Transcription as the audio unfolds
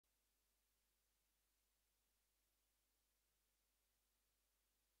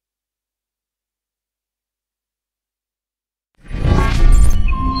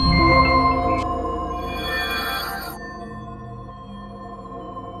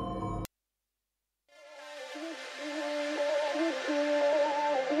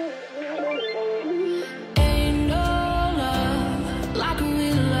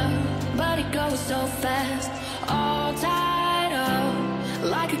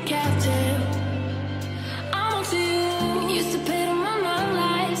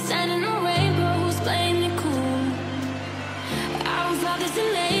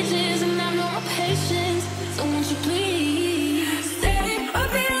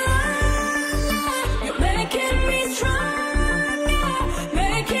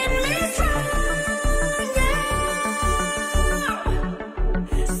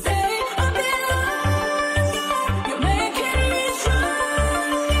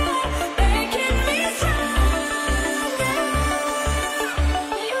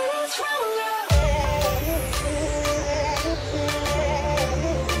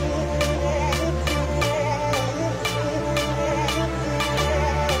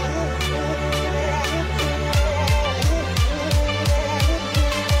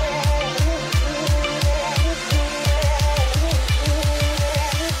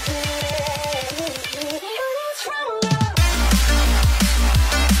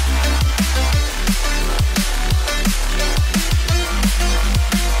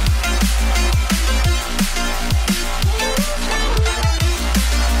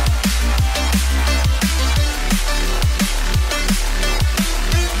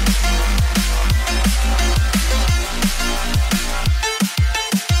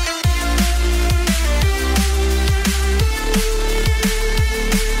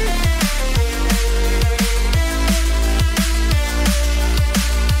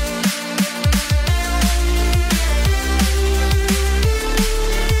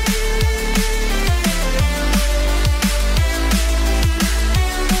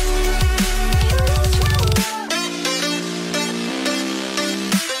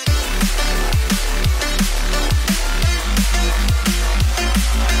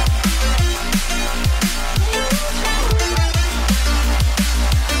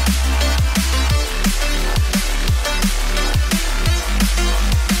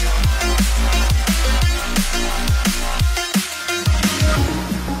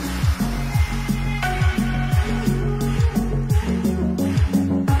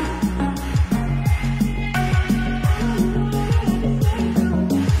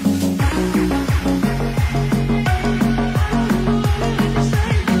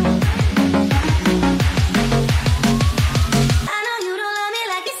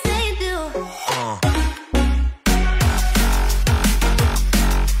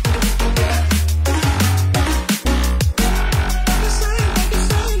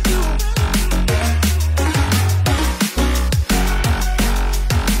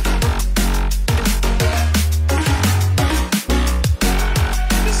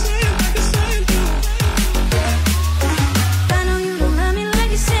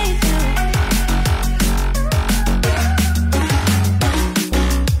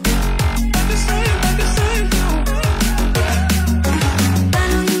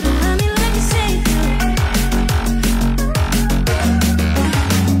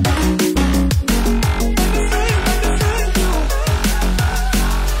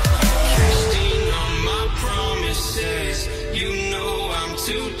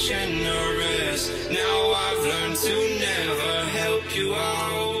too generous. Now I've learned to never help you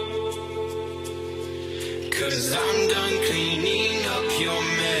out. 'Cause I'm done cleaning up your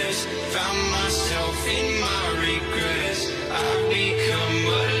mess. Found myself in my regrets. I've become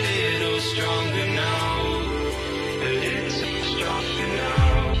a little stronger now. A little stronger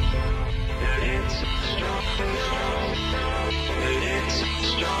now. A little stronger now. A little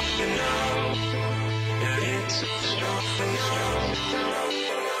stronger now. A little stronger now.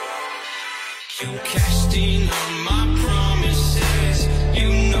 You cashed in on my promises. You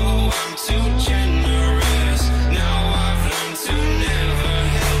know I'm too generous. Now I've learned to never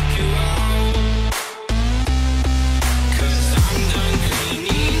help you out. 'Cause I'm done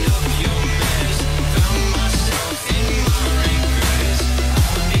cleaning up your mess. Found myself in my regrets.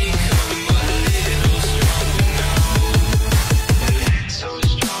 I've become a little stronger now. A little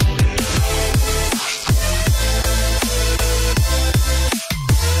stronger now.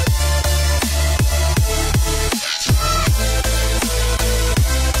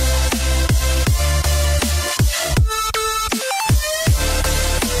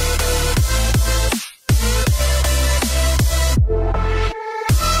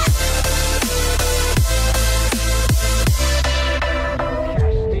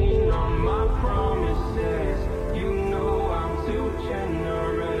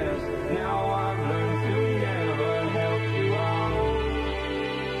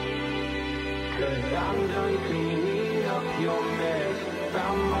 I'm done cleaning up your mess.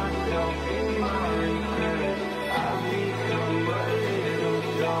 Found myself in my regrets. I've become a little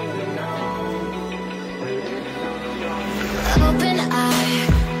stronger now. A little stronger now. Open eye,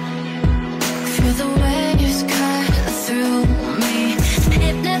 feel the waves cut through me.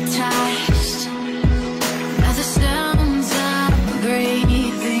 Hypnotized by the sounds I'm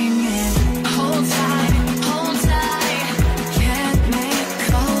breathing in. Hold tight, hold tight.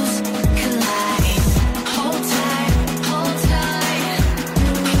 Chemicals collide. Hold tight, hold tight,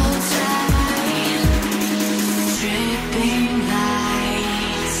 hold tight. Dripping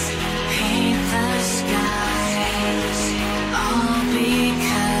lights paint the skies, all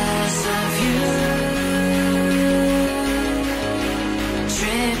because of you.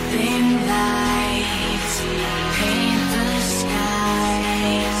 Dripping lights paint the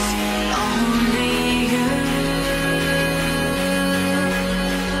skies, only you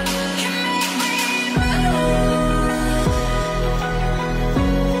can make me move.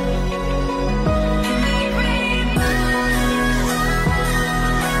 Can make me move.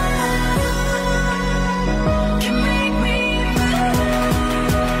 Can make me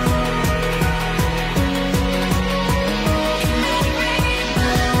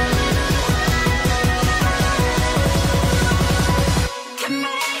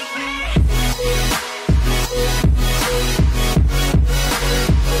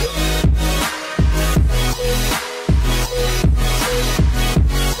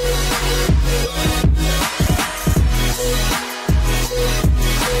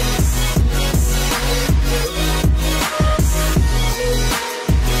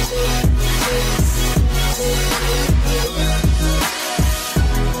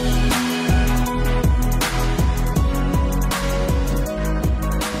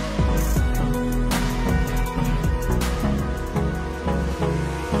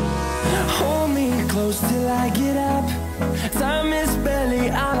Hold me close till I get up. Time is barely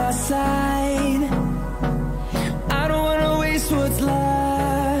on our side. I don't wanna waste what's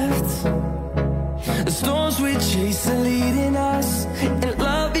left. The storms we chase are leading us, and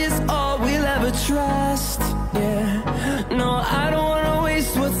love is all we'll ever trust. Yeah, no, I don't wanna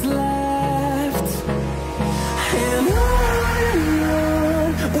waste what's left. And on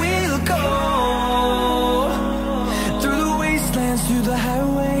we'll go, through the wastelands, through the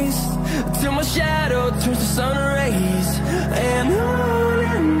highways, till my shadow turns to sun rays. And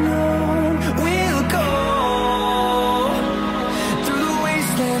on we'll go, through the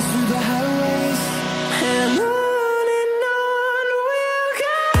wastelands, through the highways, and on we'll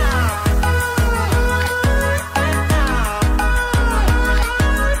go.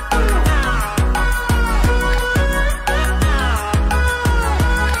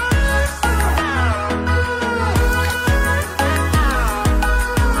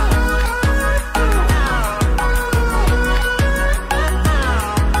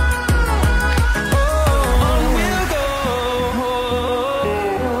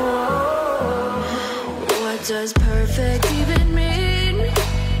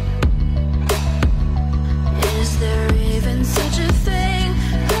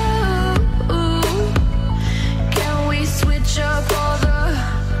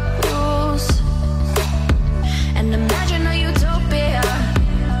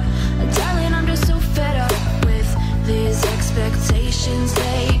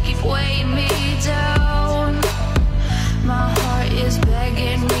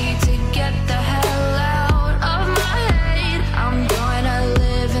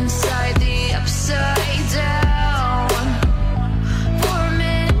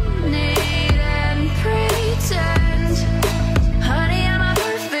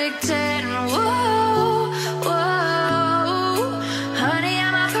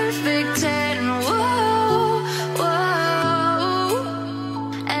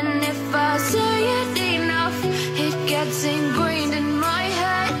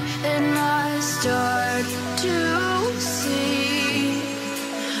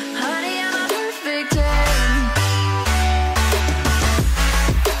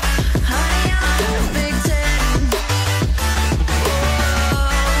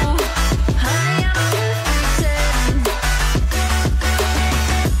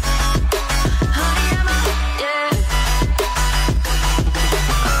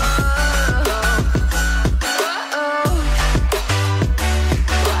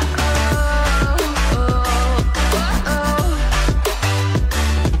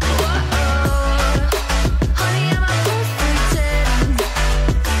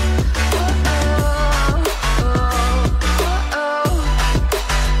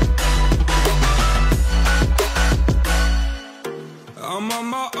 I'm on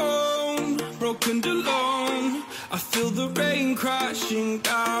my own, broken and alone. I feel the rain crashing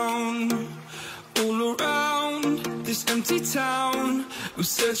down all around this empty town. I'm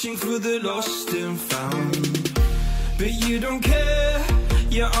searching for the lost and found, but you don't care,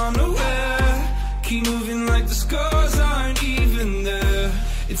 you're unaware. Keep moving like the scars aren't even there.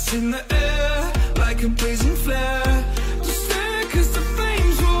 It's in the air like a blazing flare. Just stare 'cause the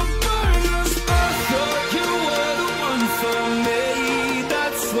flames will burn us. I thought you were the one for me.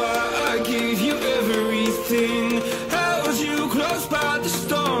 That's why I gave you everything. Held you close by the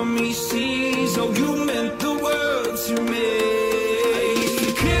stormy seas. Oh, you meant the world to me. I used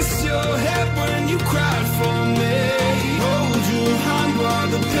to kiss your head when you cried for me. Hold your hand while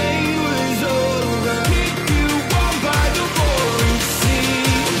the pain was over. Keep you warm by the roaring sea.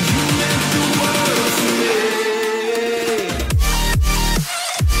 You meant the world to me.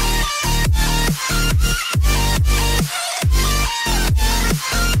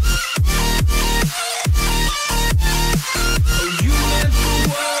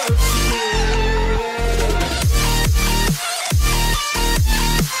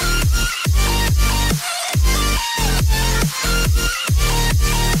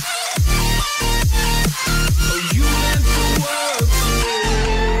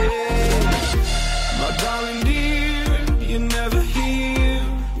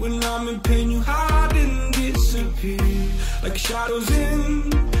 Like shadows in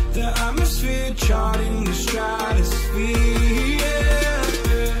the atmosphere, charting the stratosphere.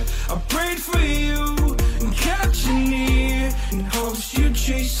 Yeah. I prayed for you and kept you near, in hopes you'd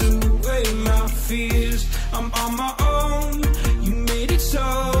chase away my fears. I'm on my own, you made it so,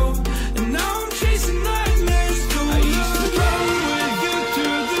 and now I'm chasing nightmares too. I used to run with you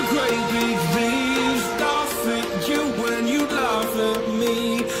through the great big leaves, laugh at you when you laugh at me.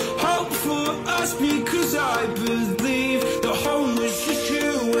 Hope for us because I believe the home was just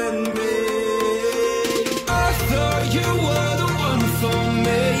you and me. I thought you were the one for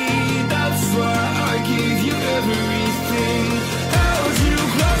me. That's why I gave you everything. Held you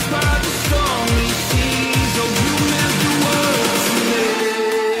close by the stormy seas. Oh, you meant the world to me.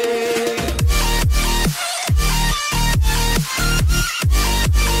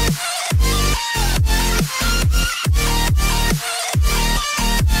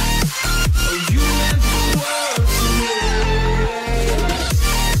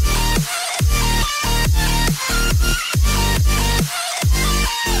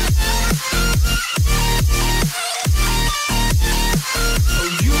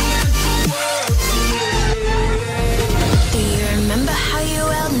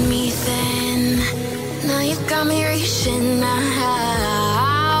 Got me reaching out,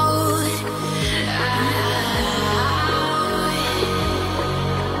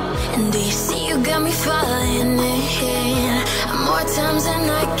 and do you see you got me falling in more times than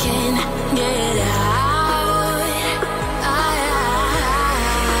I can get out.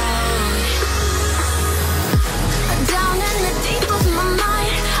 Down in the deep of my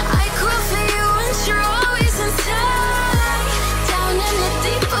mind, I crawl for you and you're always inside. Down in the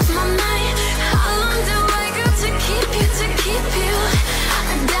deep of my mind, how long do I to keep you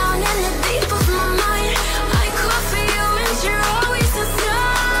down in the deep of my mind? I call for you and you're always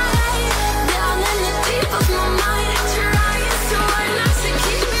inside. Down in the deep of my mind, trying so hard not to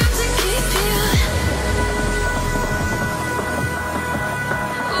keep you.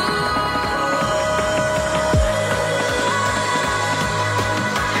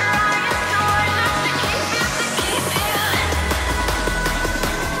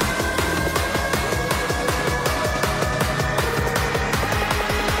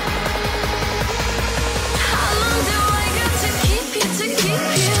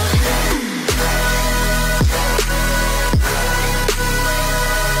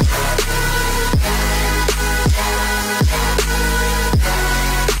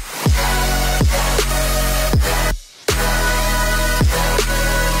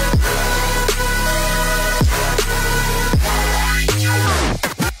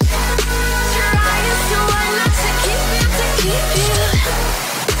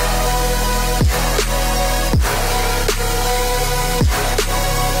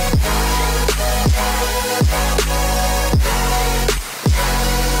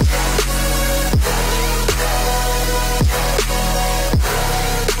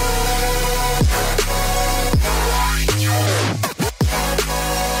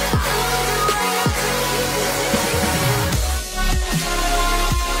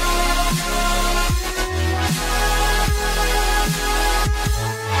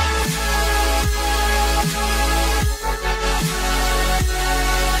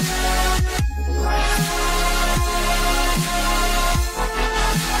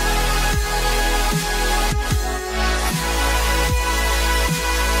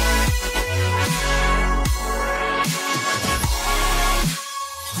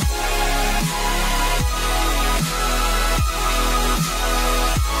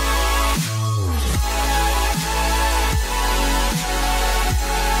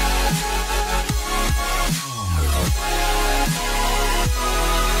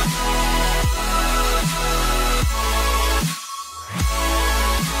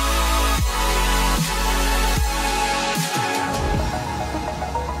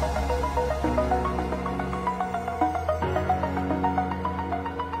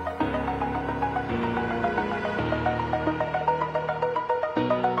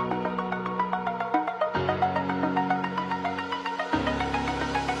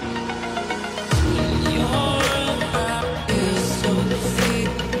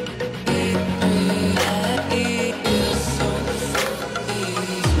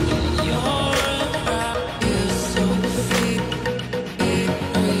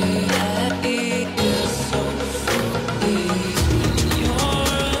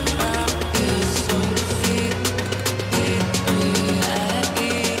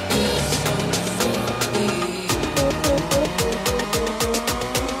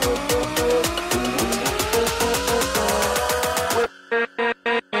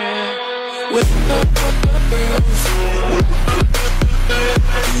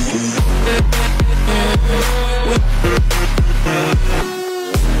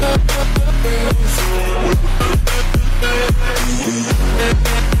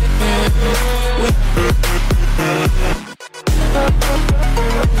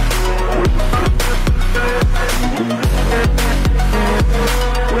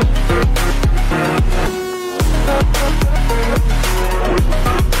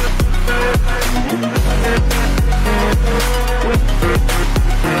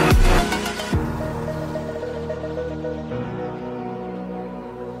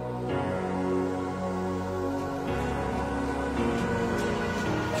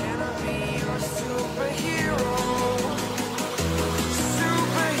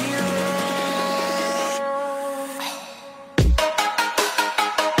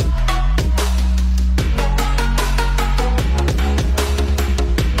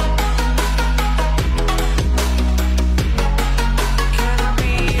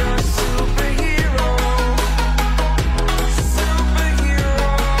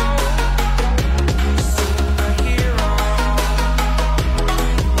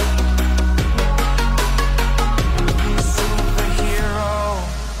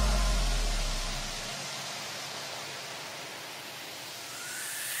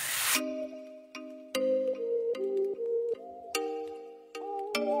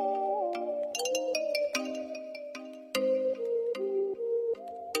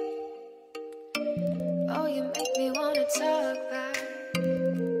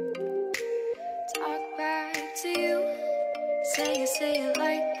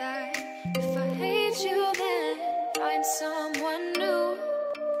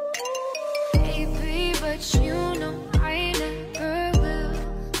 baby, but you know I never will.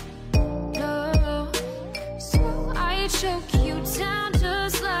 No, so I choke you down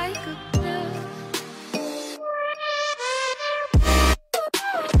just like a pill.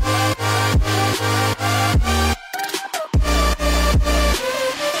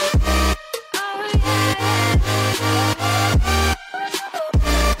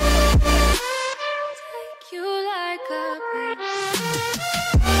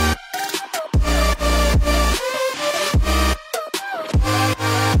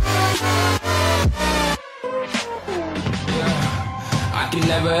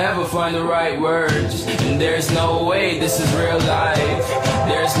 Never ever find the right words, and there's no way this is real life.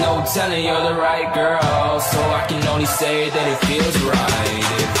 There's no telling you're the right girl, so I can only say that it feels right.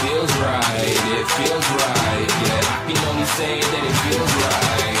 It feels right, it feels right. Yeah, I can only say that it feels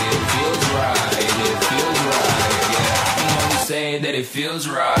right. It feels right, it feels right. Yeah, I can only say that it feels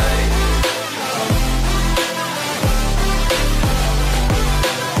right.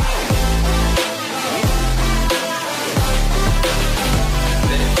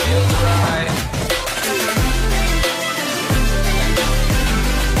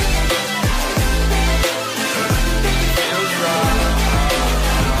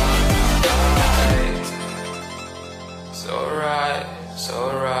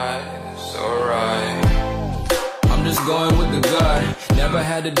 Going with the gut, never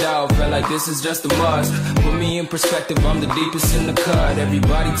had a doubt, felt like this is just a must. Put me in perspective, I'm the deepest in the cut.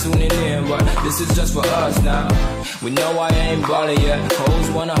 Everybody tuning in, but this is just for us now. We know I ain't ballin' yet, hoes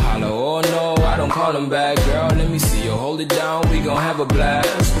wanna holler, oh no, I don't call them back. Girl, let me see you hold it down, we gon' have a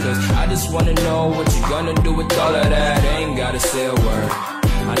blast. Cause I just wanna know what you gonna do with all of that. Ain't gotta say a word,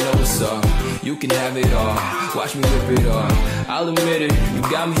 I know what's up, you can have it all. Watch me rip it off, I'll admit it, you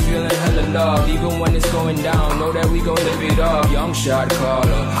got me feeling hella loved. Even when it's going down, know that we gon' live it up. Young shot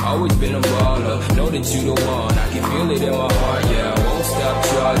caller, always been a baller. Know that you the one, I can feel it in my heart. Yeah, I won't stop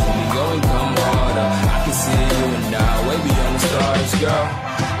charging me, go and come harder. I can see you and I, way beyond the stars, girl.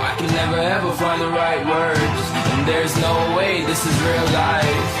 I can never ever find the right words, and there's no way this is real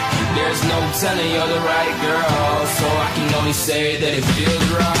life. There's no telling you're the right girl, so I can only say that it feels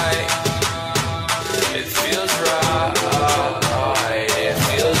right. It feels right. It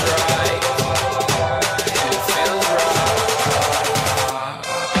feels right. It feels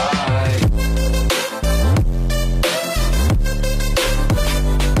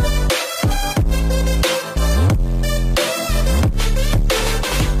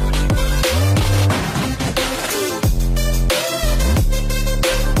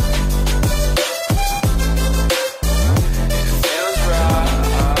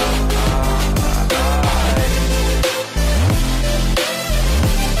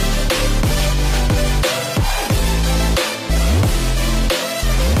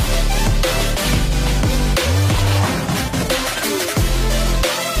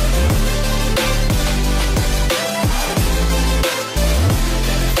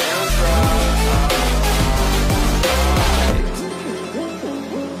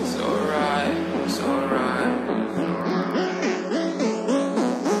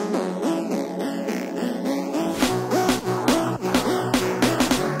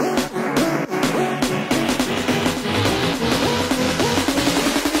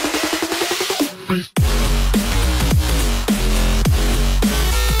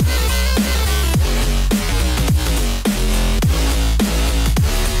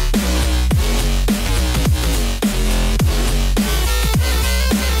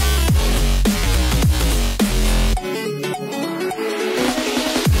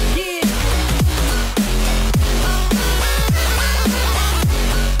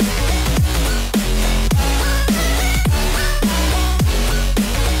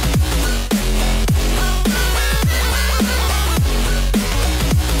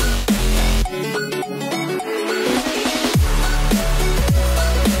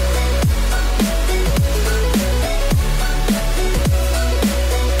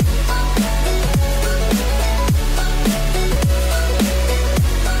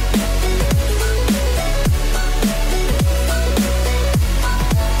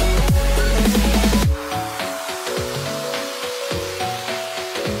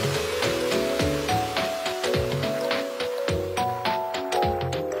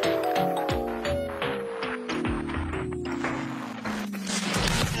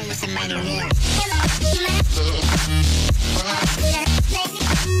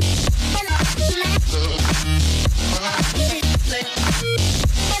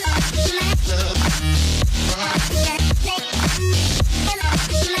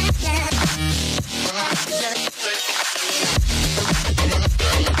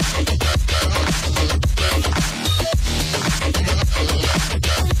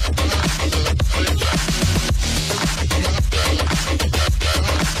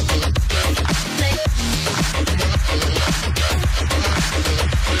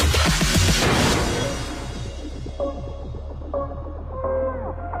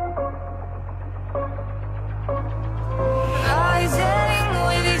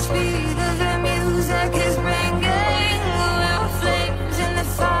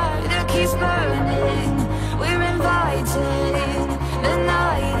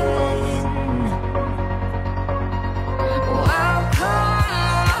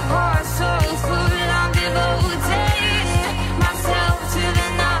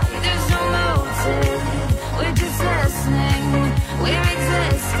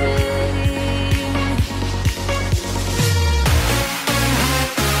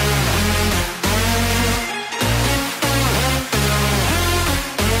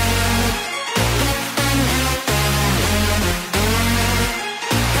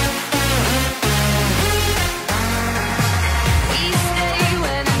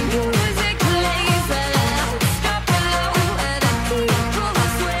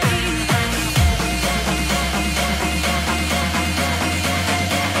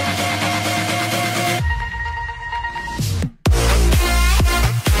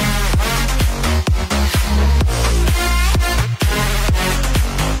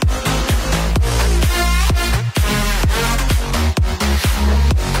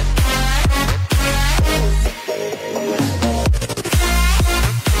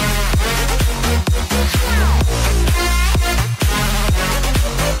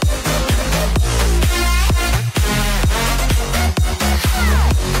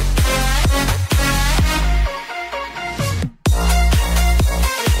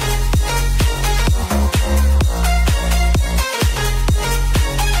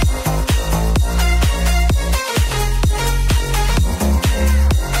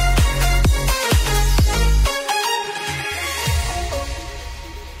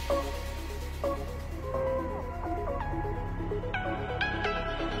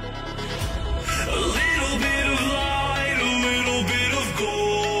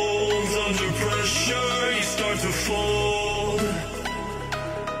unfold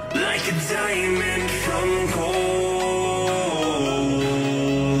like a diamond from gold.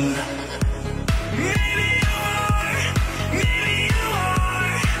 Maybe you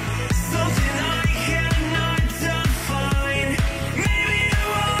are something I cannot define. Maybe you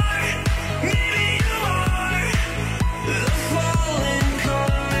are the fallen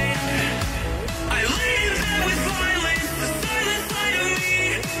kind. I leave there with violence, the silent side of me.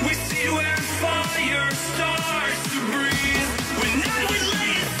 We see where fire starts to breathe. When I would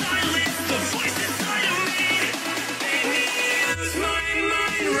lay in silence, the voice inside of me made me use my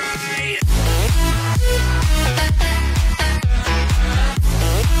mind right.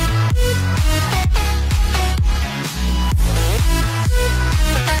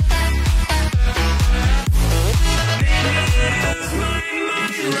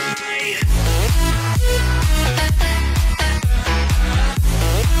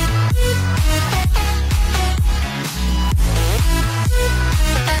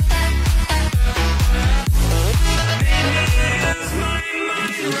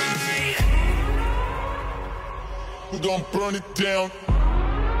 We're gonna burn it down.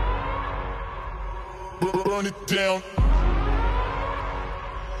 Burn it down.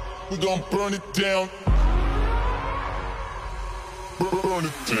 We're gonna burn it down. Burn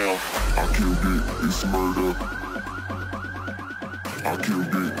it down. I killed it, it's murder. I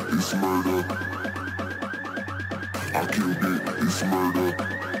killed it, it's murder. I killed it, it's murder.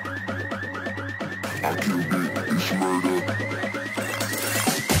 I killed it, it's murder.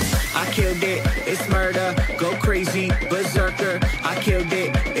 I killed it, it's murder, go crazy, berserker. I killed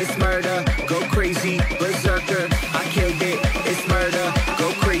it, it's murder, go crazy, berserker. I killed it, it's murder,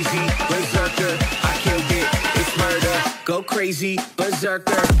 go crazy, berserker. I killed it, it's murder, go crazy,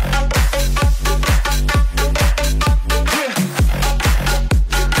 berserker.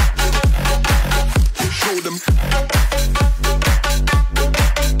 Show them.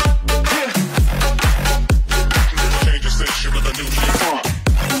 Change the station with a new shit.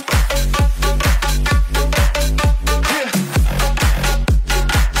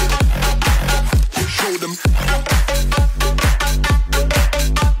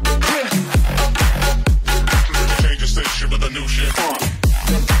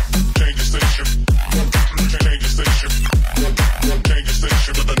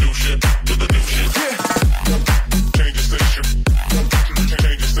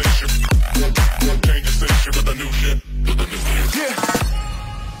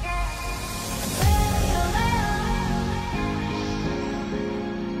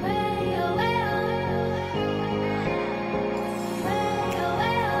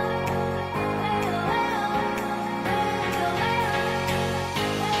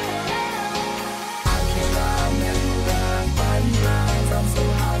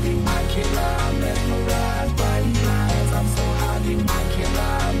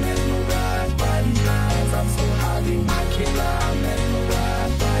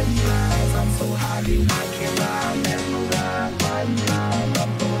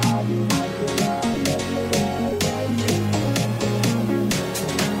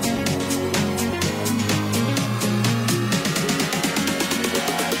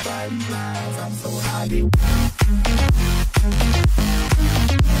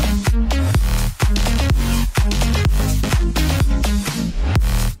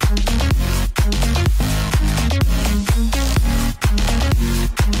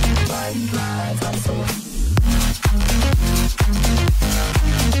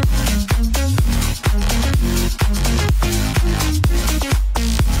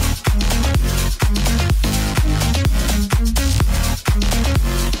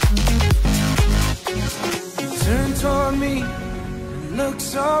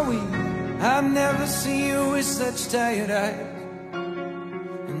 Tired eyes,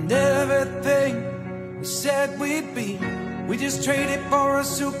 and everything we said we'd be, we just traded for a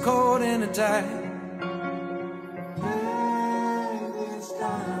suit coat and a tie.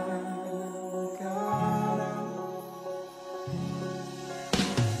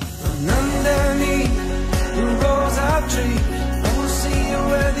 And underneath the rows of trees, I will see you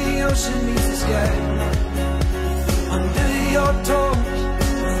where the ocean meets the sky. Under your toes,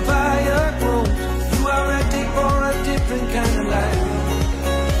 the fire grows. You are ready for a different kind of life.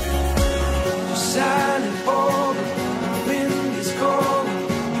 You're silent for the wind is cold.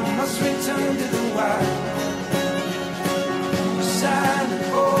 You must return to the wild. You're silent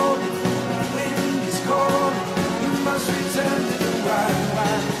for the wind is cold. You must return to the wild.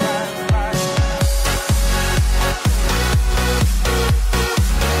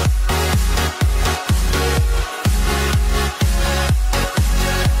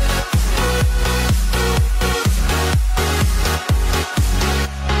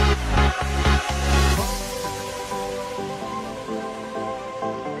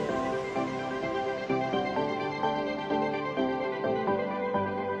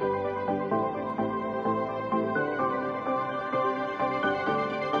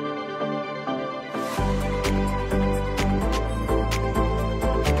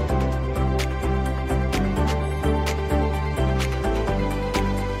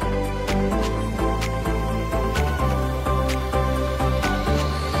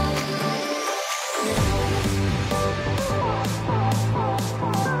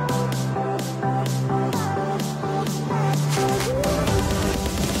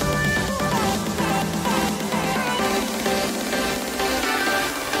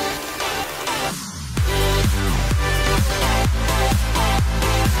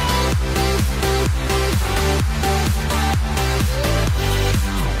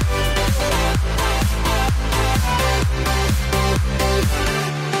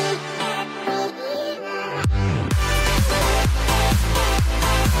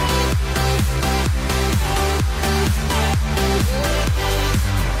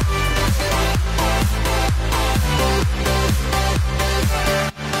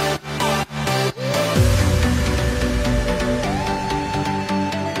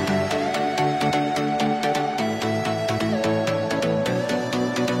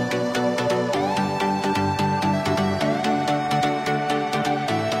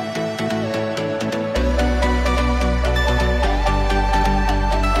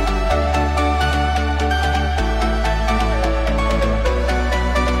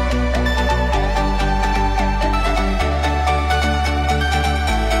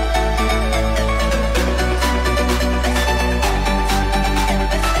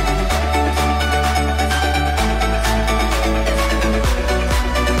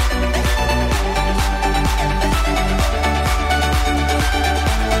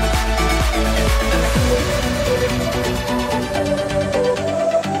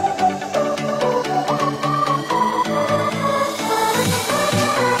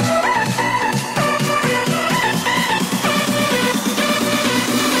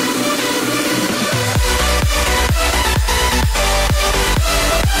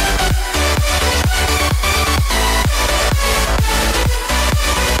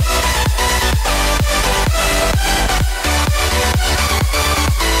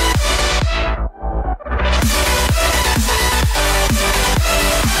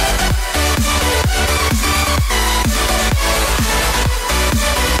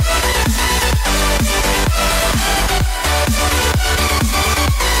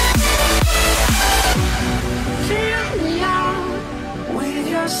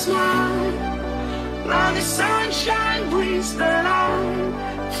 the smile. Now the sunshine brings the light.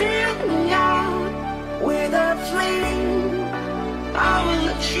 Fill me out with a flame. I will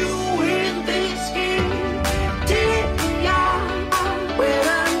let you in this game. Take me out when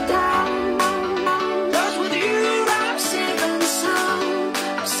I'm down. 'Cause with you I'm safe and sound.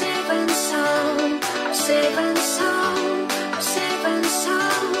 I'm safe and sound. I'm safe and sound. I'm safe and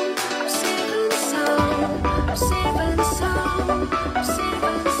sound. I'm safe and sound. I'm safe and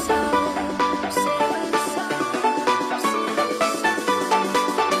sound. I'm safe and sound. I'm safe and sound.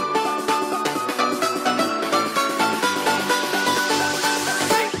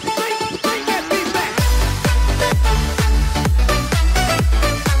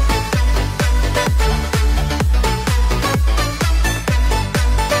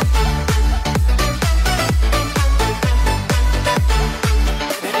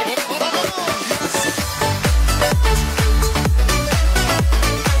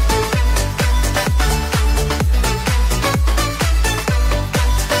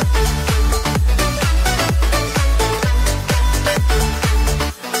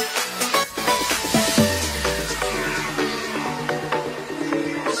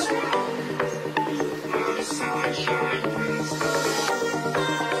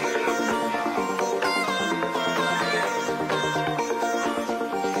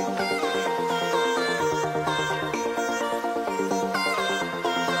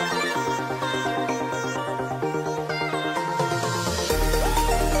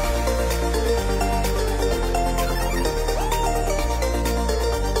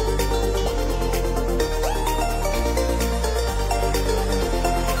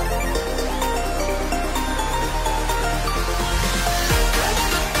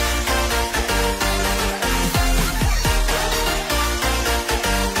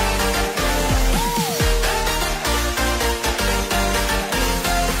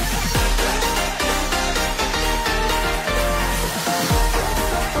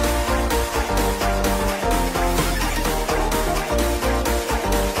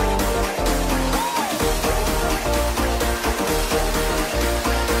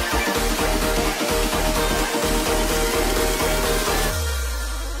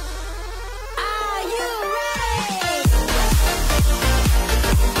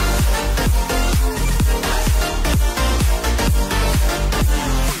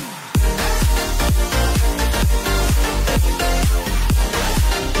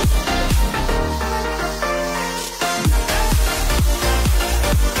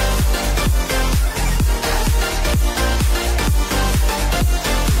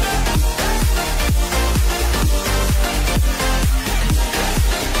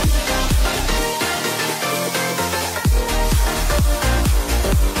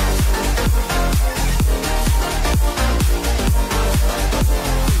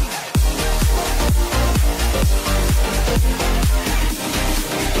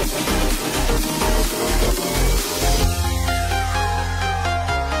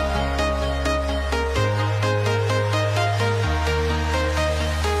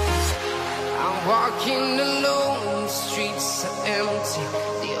 Walking alone, the streets are empty.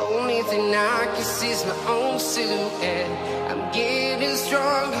 The only thing I can see is my own silhouette. I'm getting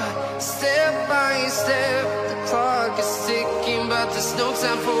stronger, step by step. The clock is ticking, but there's no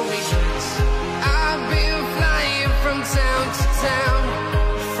time for regrets. I've been flying from town to town,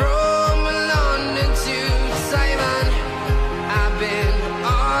 from London to Taiwan. I've been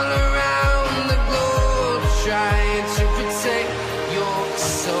all around the globe, trying to protect your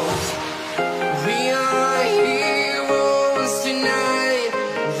soul. We are heroes tonight.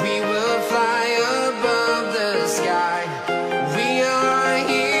 We will fly above the sky. We are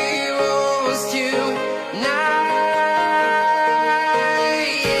heroes tonight.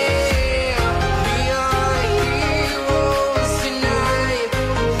 Yeah. We are heroes tonight.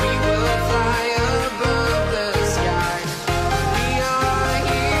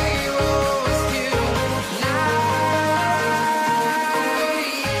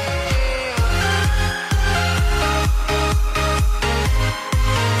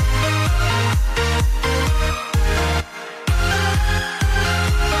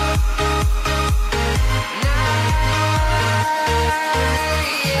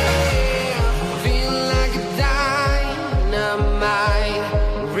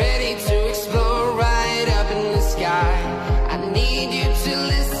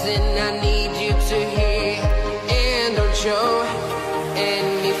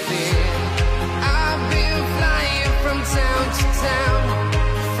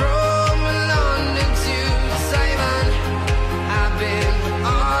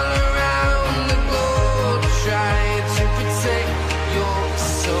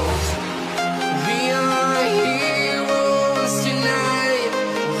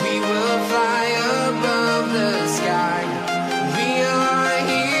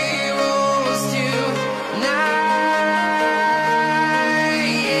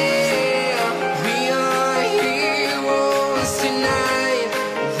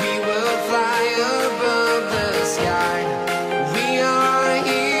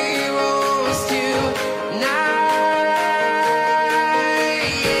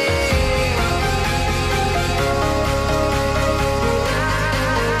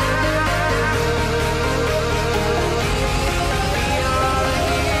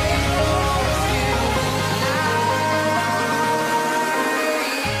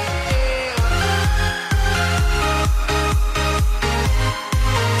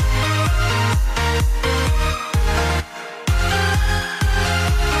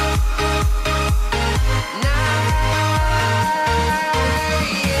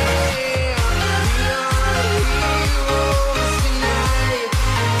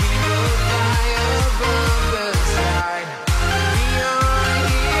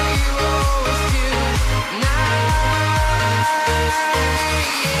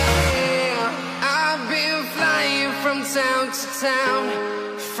 town to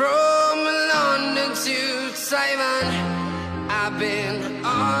town, from London to Taiwan. I've been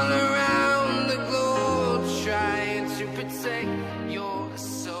all around.